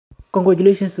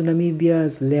Congratulations to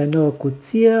Namibia's Lionel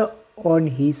Coetzee on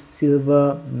his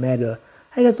silver medal.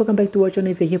 Hi guys, welcome back to our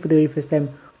channel. If you're here for the very first time,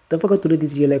 don't forget to do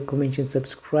this video, like, comment, and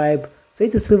subscribe. So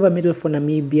it's a silver medal for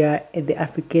Namibia at the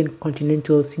African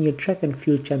Continental Senior Track and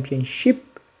Field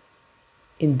Championship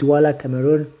in Douala,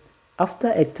 Cameroon.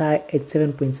 After a tie at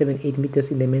 7.78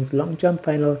 meters in the men's long jump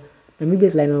final,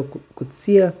 Namibia's Lionel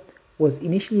Coetzee was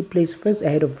initially placed first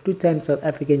ahead of two-time South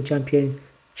African champion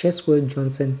Cheswell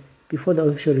Johnson before the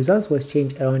official results was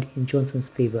changed around in Johnson's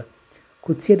favor.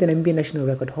 Coetzee, the Namibian national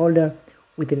record holder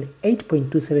with an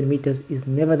 8.27 meters, is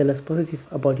nevertheless positive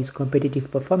about his competitive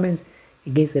performance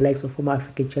against the likes of former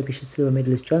African Championship silver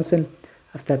medalist Johnson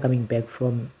after coming back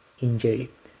from injury.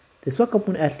 The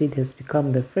Swakopmund athlete has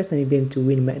become the first Namibian to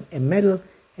win a medal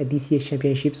at this year's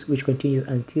championships, which continues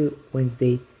until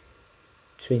Wednesday,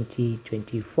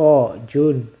 2024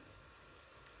 June.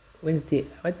 Wednesday,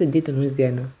 what's the date on Wednesday?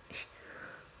 I know.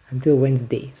 Until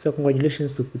Wednesday. So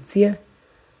congratulations to Coetzee.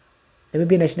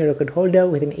 Namibian national record holder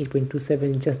with an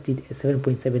 8.27 just did a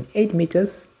 7.78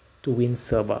 meters to win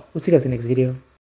silver. We'll see you guys in the next video.